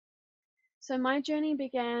So my journey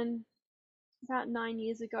began about 9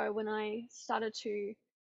 years ago when I got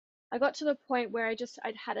to the point where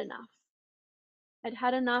I'd had enough. I'd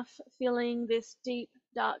had enough feeling this deep,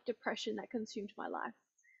 dark depression that consumed my life.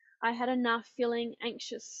 I had enough feeling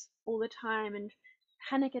anxious all the time and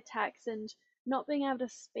panic attacks and not being able to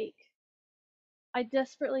speak. I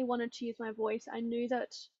desperately wanted to use my voice. I knew that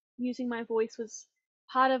using my voice was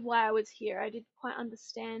part of why I was here. I didn't quite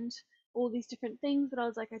understand all these different things, but I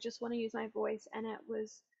was like, I just want to use my voice. And it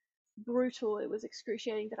was brutal. It was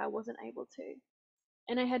excruciating that I wasn't able to.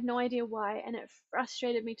 And I had no idea why. And it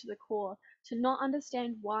frustrated me to the core to not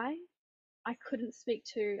understand why I couldn't speak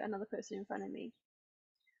to another person in front of me.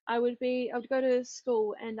 I would go to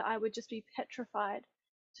school and I would just be petrified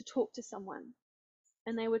to talk to someone.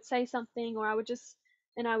 And they would say something, or I would just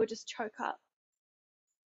choke up.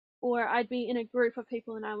 Or I'd be in a group of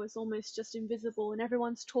people and I was almost just invisible and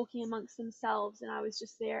everyone's talking amongst themselves and I was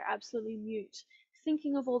just there absolutely mute,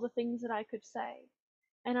 thinking of all the things that I could say.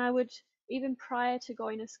 And I would, even prior to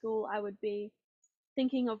going to school, I would be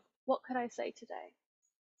thinking of what could I say today?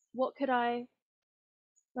 What could I,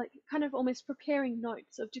 like, kind of almost preparing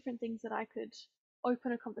notes of different things that I could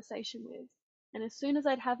open a conversation with. And as soon as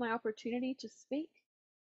I'd have my opportunity to speak,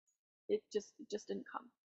 it just didn't come.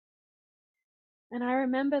 And I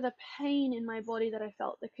remember the pain in my body that I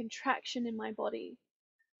felt, the contraction in my body.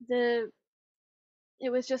 It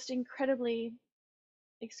was just incredibly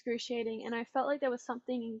excruciating, and I felt like there was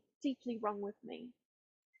something deeply wrong with me.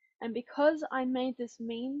 And because I made this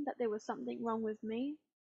mean that there was something wrong with me,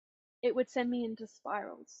 it would send me into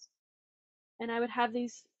spirals. And I would have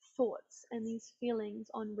these thoughts and these feelings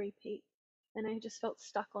on repeat. And I just felt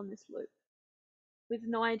stuck on this loop with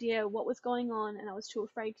no idea what was going on. And I was too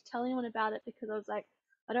afraid to tell anyone about it because I was like,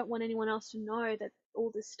 I don't want anyone else to know that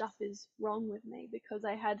all this stuff is wrong with me, because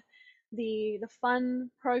I had the fun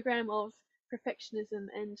program of perfectionism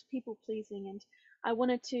and people pleasing, and I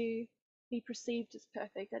wanted to be perceived as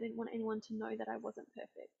perfect. I didn't want anyone to know that I wasn't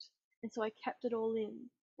perfect. And so I kept it all in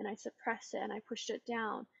and I suppressed it and I pushed it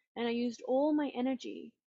down and I used all my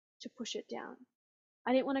energy to push it down.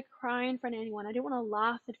 I didn't want to cry in front of anyone. I didn't want to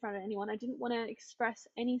laugh in front of anyone. I didn't want to express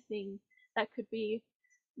anything that could be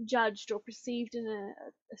judged or perceived in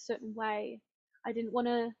a certain way. I didn't want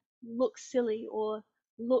to look silly or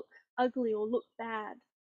look ugly or look bad.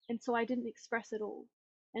 And so I didn't express it all.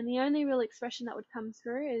 And the only real expression that would come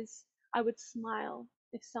through is I would smile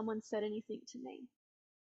if someone said anything to me.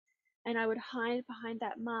 And I would hide behind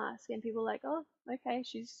that mask, and people were like, oh, okay,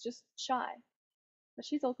 she's just shy. But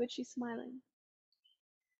she's all good, she's smiling.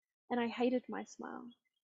 And I hated my smile.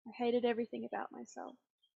 I hated everything about myself.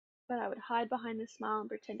 But I would hide behind the smile and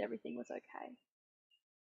pretend everything was okay.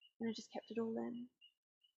 And I just kept it all in.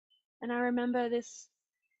 And I remember this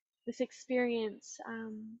experience.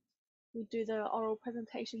 We'd do the oral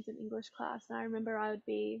presentations in English class, and I remember I would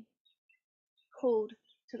be called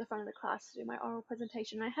to the front of the class to do my oral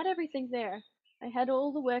presentation. I had everything there. I had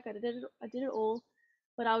all the work. I did it all.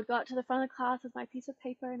 But I would go out to the front of the class with my piece of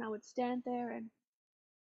paper, and I would stand there and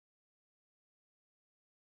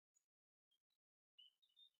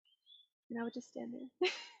I would just stand there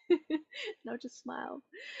and I would just smile.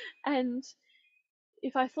 And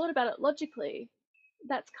if I thought about it logically,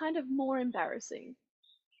 that's kind of more embarrassing.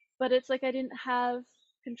 But it's like I didn't have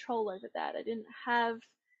control over that. I didn't have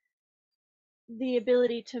the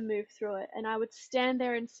ability to move through it. And I would stand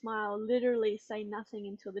there and smile, literally say nothing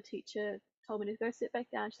until the teacher told me to go sit back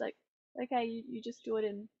down. She's like, okay, you just do it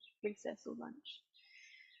in recess or lunch.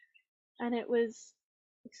 And it was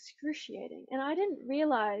excruciating. And I didn't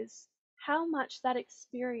realize how much that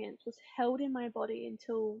experience was held in my body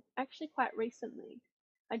until actually quite recently.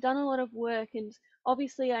 I'd done a lot of work, and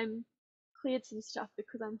obviously I'm cleared some stuff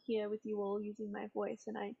because I'm here with you all using my voice,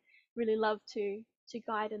 and I really love to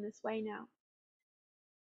guide in this way now.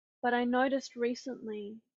 But I noticed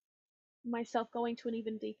recently myself going to an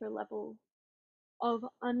even deeper level of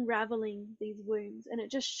unraveling these wounds, and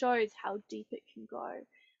it just shows how deep it can go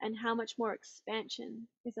and how much more expansion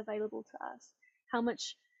is available to us, how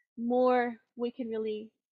much more we can really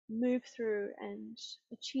move through and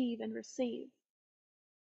achieve and receive.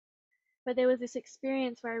 But there was this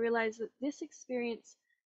experience where I realized that this experience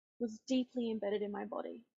was deeply embedded in my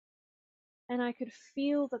body, and I could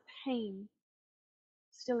feel the pain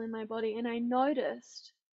still in my body. And I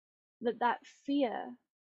noticed that fear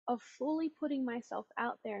of fully putting myself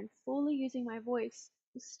out there and fully using my voice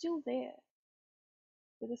was still there.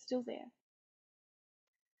 It was still there.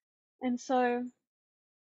 And so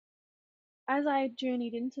as I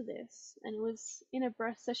journeyed into this, and it was in a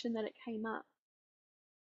breath session that it came up,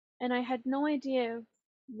 and I had no idea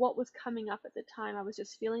what was coming up at the time. I was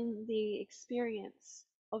just feeling the experience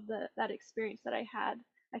of that experience that I had.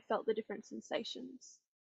 I felt the different sensations.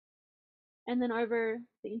 And then over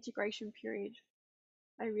the integration period,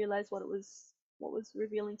 I realized what was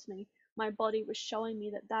revealing to me. My body was showing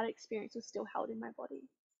me that that experience was still held in my body.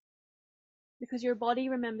 Because your body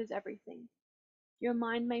remembers everything. Your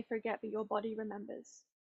mind may forget, but your body remembers.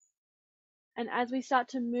 And as we start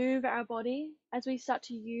to move our body, as we start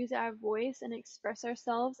to use our voice and express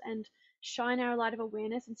ourselves and shine our light of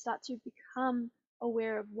awareness and start to become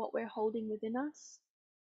aware of what we're holding within us,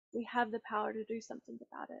 we have the power to do something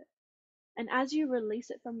about it. And as you release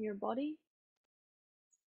it from your body,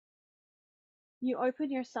 you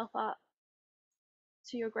open yourself up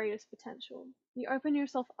to your greatest potential. You open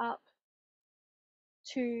yourself up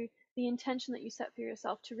to the intention that you set for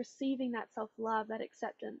yourself, to receiving that self-love, that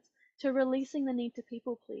acceptance, to releasing the need to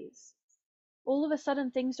people please. All of a sudden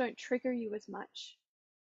things don't trigger you as much.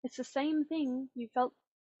 It's the same thing you felt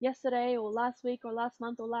yesterday or last week or last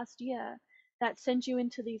month or last year that sent you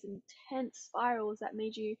into these intense spirals that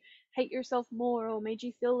made you hate yourself more or made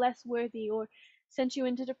you feel less worthy or sent you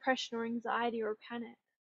into depression or anxiety or panic.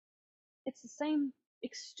 It's the same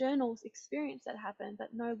external experience that happened, but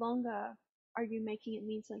no longer are you making it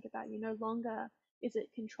mean something about you. No longer is it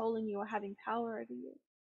controlling you or having power over you.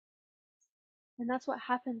 And that's what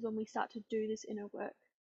happens when we start to do this inner work.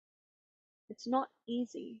 It's not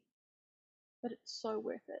easy, but it's so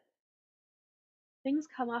worth it. Things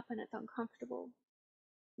come up and it's uncomfortable.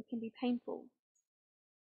 It can be painful.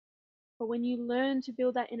 But when you learn to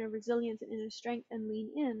build that inner resilience and inner strength and lean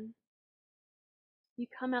in, you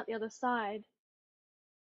come out the other side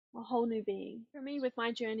a whole new being. For me, with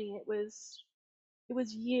my journey, it was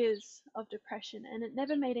years of depression, and it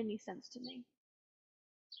never made any sense to me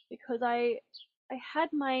because I had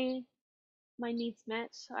my needs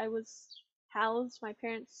met. I was housed. My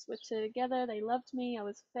parents were together. They loved me. I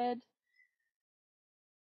was fed.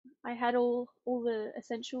 I had all the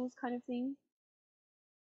essentials kind of thing.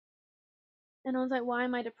 And I was like, why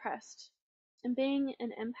am I depressed? And being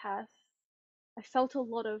an empath, I felt a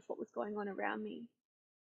lot of what was going on around me.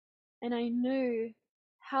 And I knew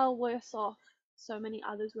how worse off so many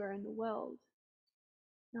others were in the world.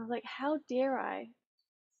 And I was like, how dare I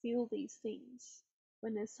feel these things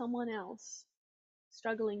when there's someone else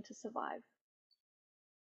struggling to survive?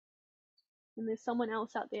 And there's someone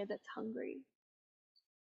else out there that's hungry,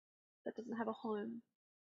 that doesn't have a home,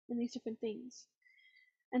 and these different things.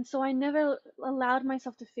 And so I never allowed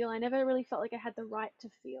myself to feel. I never really felt like I had the right to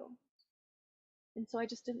feel. And so I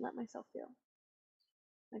just didn't let myself feel.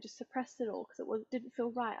 I just suppressed it all because it didn't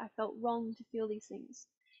feel right. I felt wrong to feel these things.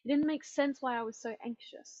 It didn't make sense why I was so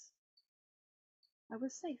anxious. I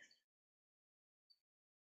was safe.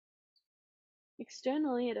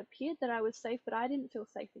 Externally, it appeared that I was safe, but I didn't feel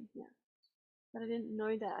safe in here. But I didn't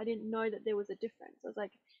know that. I didn't know that there was a difference. I was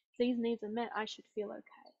like, if these needs are met, I should feel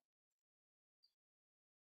okay.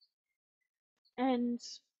 And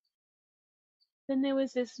then there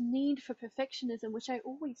was this need for perfectionism, which I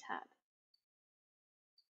always had.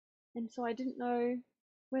 And so I didn't know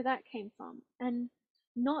where that came from. And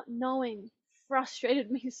not knowing frustrated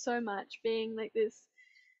me so much, being like this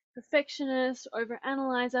perfectionist,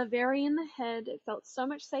 overanalyzer, very in the head. It felt so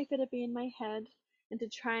much safer to be in my head and to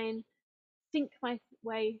try and think my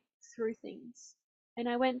way through things. And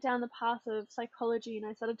I went down the path of psychology and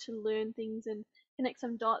I started to learn things and connect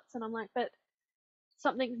some dots. And I'm like, but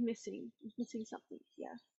something's missing. I'm missing something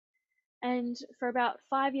here. And for about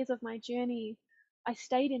 5 years of my journey, I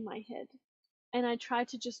stayed in my head and I tried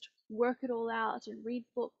to just work it all out and read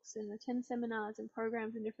books and attend seminars and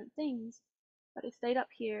programs and different things. But I stayed up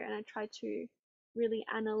here and I tried to really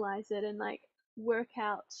analyze it and like work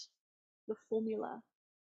out the formula.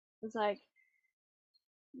 It was like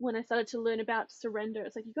when I started to learn about surrender,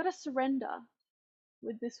 it's like you got to surrender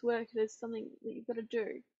with this work. There's something that you've got to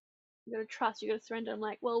do. You got to trust. You got to surrender. I'm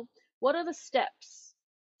like, well, what are the steps?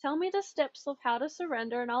 Tell me the steps of how to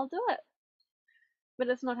surrender and I'll do it. But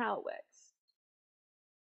that's not how it works.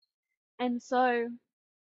 And so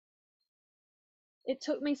it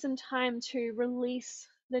took me some time to release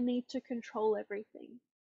the need to control everything.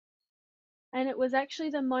 And it was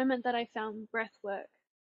actually the moment that I found breath work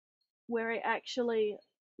where I actually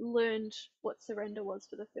learned what surrender was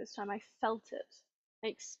for the first time. I felt it. I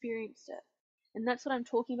experienced it. And that's what I'm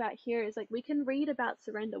talking about here is like we can read about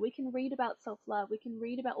surrender. We can read about self-love. We can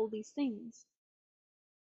read about all these things.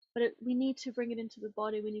 But we need to bring it into the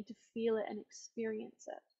body. We need to feel it and experience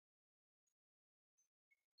it.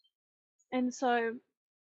 And so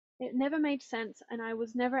it never made sense, and I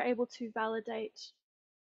was never able to validate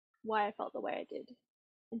why I felt the way I did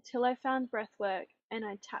until I found breath work and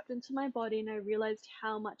I tapped into my body and I realized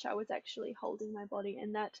how much I was actually holding my body,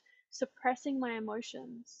 and that suppressing my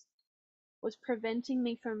emotions was preventing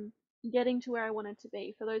me from getting to where I wanted to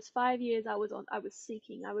be. For those 5 years I was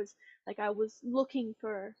seeking. I was looking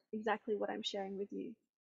for exactly what I'm sharing with you.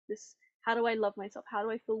 This, how do I love myself? How do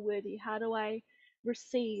I feel worthy? How do I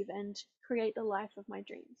receive and create the life of my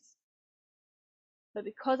dreams? But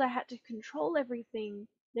because I had to control everything,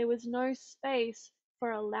 there was no space for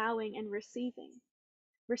allowing and receiving.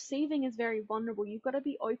 Receiving is very vulnerable. You've got to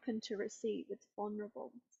be open to receive. It's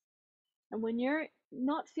vulnerable. And when you're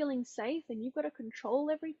not feeling safe and you've got to control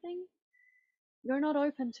everything, you're not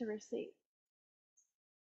open to receive.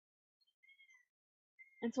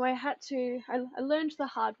 And so I learned the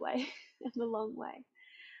hard way and the long way.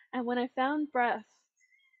 And when I found breath,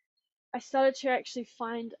 I started to actually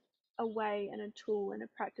find a way and a tool and a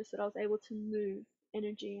practice that I was able to move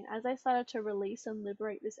energy. And as I started to release and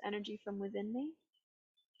liberate this energy from within me,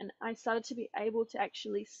 and I started to be able to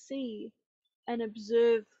actually see and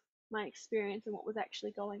observe my experience and what was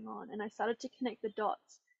actually going on. And I started to connect the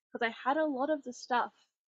dots because I had a lot of the stuff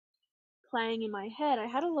playing in my head. I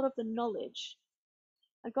had a lot of the knowledge.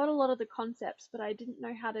 I got a lot of the concepts, but I didn't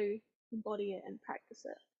know how to embody it and practice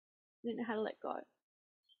it. I didn't know how to let go.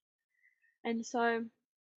 And so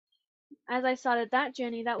as I started that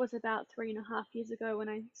journey, that was about 3.5 years ago when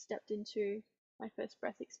I stepped into my first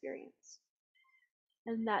breath experience.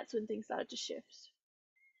 And that's when things started to shift.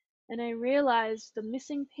 And I realized the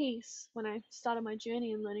missing piece when I started my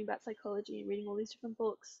journey and learning about psychology and reading all these different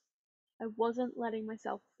books, I wasn't letting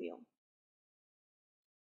myself feel.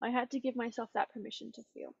 I had to give myself that permission to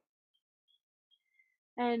feel.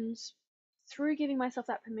 And through giving myself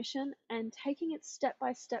that permission and taking it step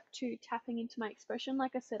by step to tapping into my expression,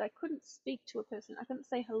 like I said, I couldn't speak to a person. I couldn't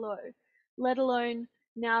say hello, let alone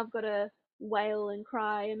now I've got to wail and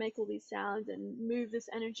cry and make all these sounds and move this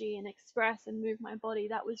energy and express and move my body.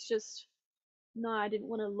 That was just, no, I didn't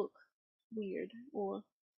want to look weird or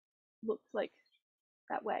look like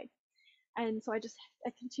that way. And so I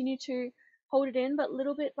continued to hold it in, but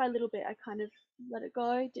little bit by little bit, I kind of let it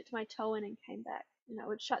go, dipped my toe in and came back. And I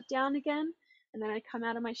would shut down again, and then I'd come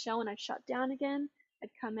out of my shell and I'd shut down again. I'd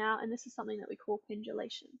come out, and this is something that we call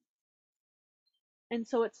pendulation. And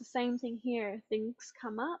so it's the same thing here. Things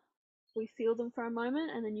come up, we feel them for a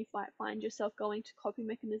moment, and then you find yourself going to coping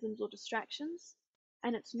mechanisms or distractions.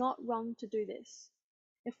 And it's not wrong to do this.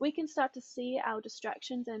 If we can start to see our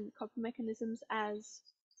distractions and coping mechanisms as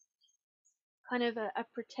kind of a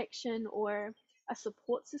protection or a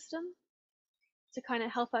support system to kind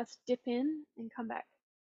of help us dip in and come back.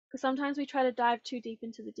 Because sometimes we try to dive too deep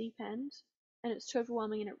into the deep end and it's too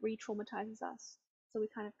overwhelming and it re-traumatizes us. So we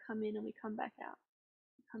kind of come in and we come back out.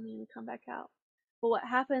 We come in and we come back out. But what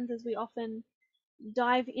happens is we often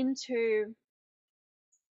dive into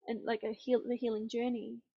the healing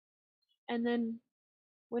journey, and then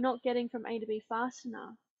we're not getting from A to B fast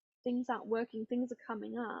enough. Things aren't working. Things are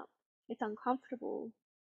coming up. It's uncomfortable.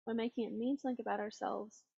 We're making it mean something about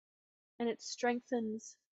ourselves, and it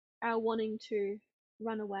strengthens our wanting to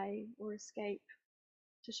run away or escape,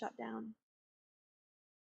 to shut down.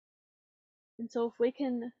 And so if we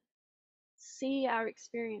can see our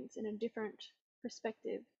experience in a different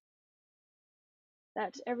perspective,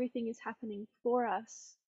 that everything is happening for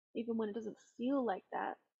us, even when it doesn't feel like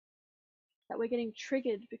that we're getting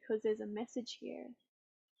triggered because there's a message here,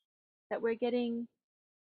 that we're getting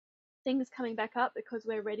things coming back up because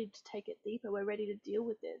we're ready to take it deeper, we're ready to deal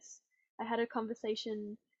with this. I had a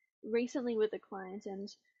conversation recently with a client, and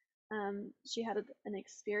she had an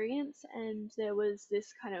experience, and there was this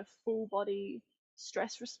kind of full body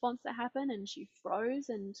stress response that happened, and she froze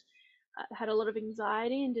and had a lot of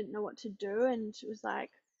anxiety and didn't know what to do, and she was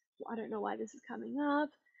like, well, I don't know why this is coming up.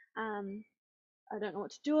 I don't know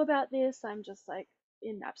what to do about this. I'm just like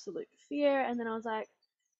in absolute fear. And then I was like,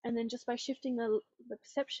 and then just by shifting the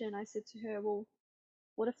perception, I said to her, well,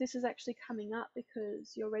 what if this is actually coming up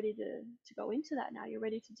because you're ready to go into that now? You're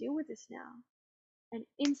ready to deal with this now. And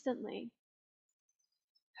instantly,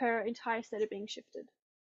 her entire state of being shifted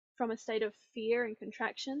from a state of fear and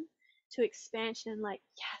contraction to expansion and like,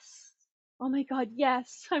 yes, oh my God,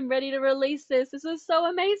 yes, I'm ready to release this. This is so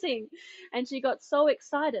amazing. And she got so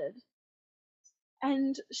excited.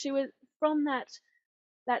 And she was from that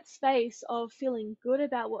space of feeling good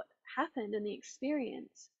about what happened and the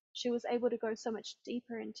experience, she was able to go so much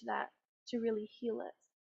deeper into that to really heal it.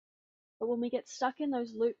 But when we get stuck in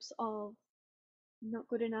those loops of not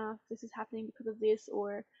good enough, this is happening because of this,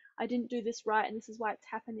 or I didn't do this right and this is why it's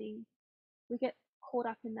happening, we get caught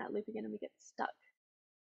up in that loop again and we get stuck.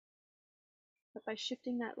 But by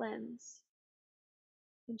shifting that lens,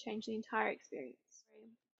 we can change the entire experience.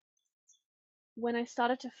 when I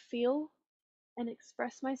started to feel and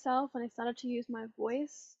express myself, when I started to use my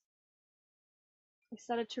voice, I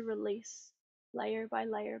started to release layer by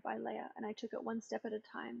layer by layer, and I took it one step at a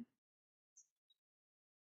time.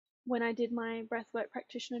 When I did my breathwork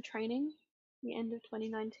practitioner training, the end of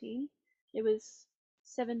 2019, it was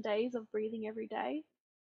 7 days of breathing every day,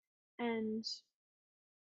 and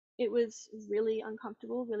it was really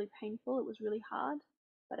uncomfortable, really painful. It was really hard,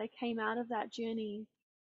 but I came out of that journey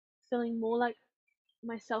feeling more like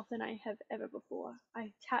myself than I have ever before.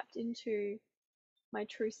 I tapped into my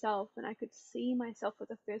true self and I could see myself for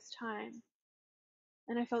the first time.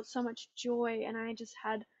 And I felt so much joy, and I just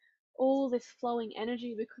had all this flowing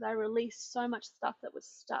energy because I released so much stuff that was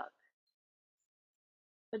stuck.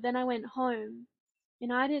 But then I went home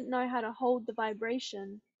and I didn't know how to hold the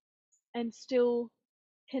vibration and still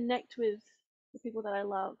connect with the people that I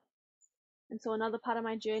love. And so another part of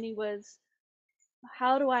my journey was,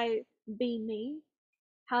 how do I be me?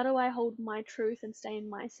 How do I hold my truth and stay in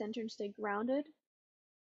my center and stay grounded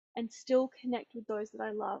and still connect with those that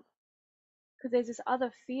I love? Because there's this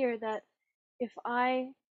other fear that if I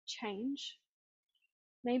change,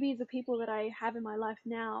 maybe the people that I have in my life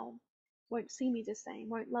now won't see me the same,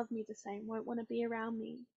 won't love me the same, won't want to be around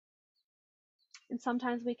me. And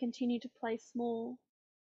sometimes we continue to play small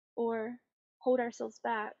or hold ourselves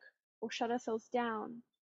back or shut ourselves down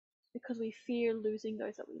because we fear losing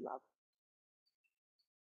those that we love.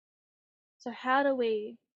 So how do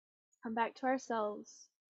we come back to ourselves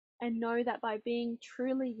and know that by being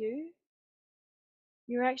truly you,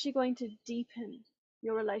 you're actually going to deepen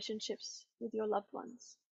your relationships with your loved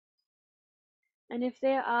ones? And if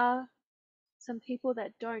there are some people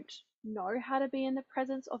that don't know how to be in the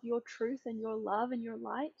presence of your truth and your love and your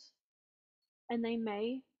light, and they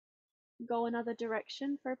may go another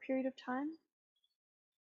direction for a period of time,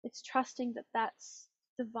 it's trusting that that's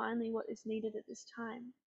divinely what is needed at this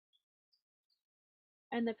time.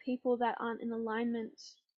 And the people that aren't in alignment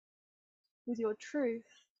with your truth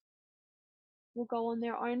will go on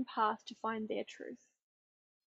their own path to find their truth.